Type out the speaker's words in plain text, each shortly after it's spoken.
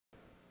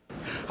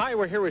Hi,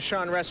 we're here with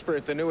Shawn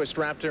Respert, the newest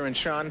Raptor. And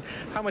Shawn,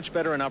 how much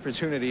better an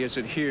opportunity is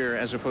it here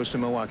as opposed to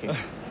Milwaukee?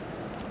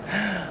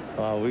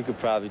 Well, we could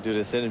probably do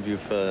this interview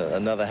for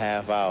another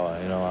half hour.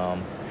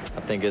 I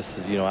think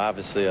it's,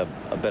 obviously a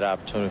better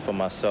opportunity for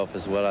myself,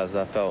 as well as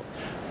I felt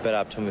a better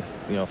opportunity,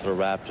 for the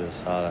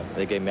Raptors.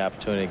 They gave me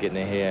opportunity getting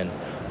in here and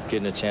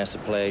getting a chance to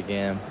play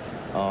again.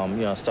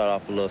 Start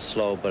off a little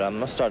slow, but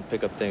I'm starting to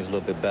pick up things a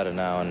little bit better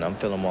now, and I'm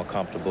feeling more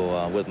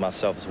comfortable with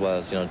myself as well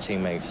as,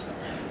 teammates.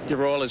 Your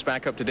role is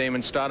back up to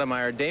Damon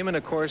Stoudemire. Damon,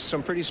 of course,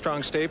 some pretty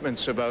strong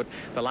statements about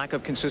the lack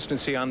of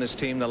consistency on this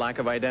team, the lack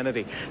of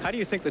identity. How do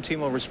you think the team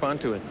will respond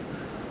to it?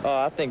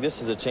 I think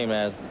this is a team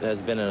that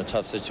has been in a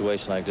tough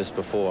situation like this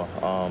before.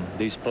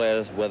 These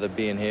players, whether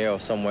being here or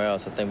somewhere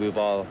else, I think we've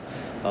all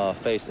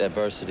faced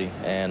adversity,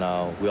 and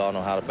we all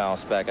know how to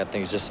bounce back. I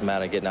think it's just a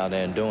matter of getting out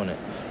there and doing it.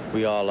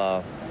 We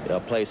all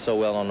played so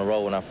well on the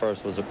road when I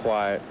first was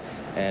acquired,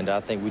 and I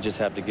think we just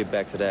have to get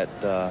back to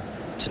that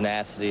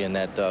tenacity and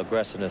that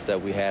aggressiveness that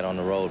we had on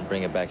the road and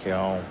bring it back here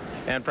home.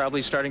 And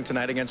probably starting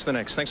tonight against the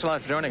Knicks. Thanks a lot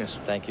for joining us.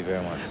 Thank you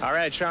very much. All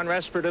right, Shawn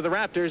Respert of the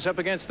Raptors up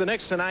against the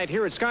Knicks tonight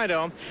here at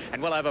Skydome,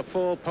 and we'll have a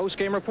full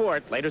post-game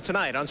report later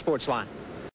tonight on Sportsline.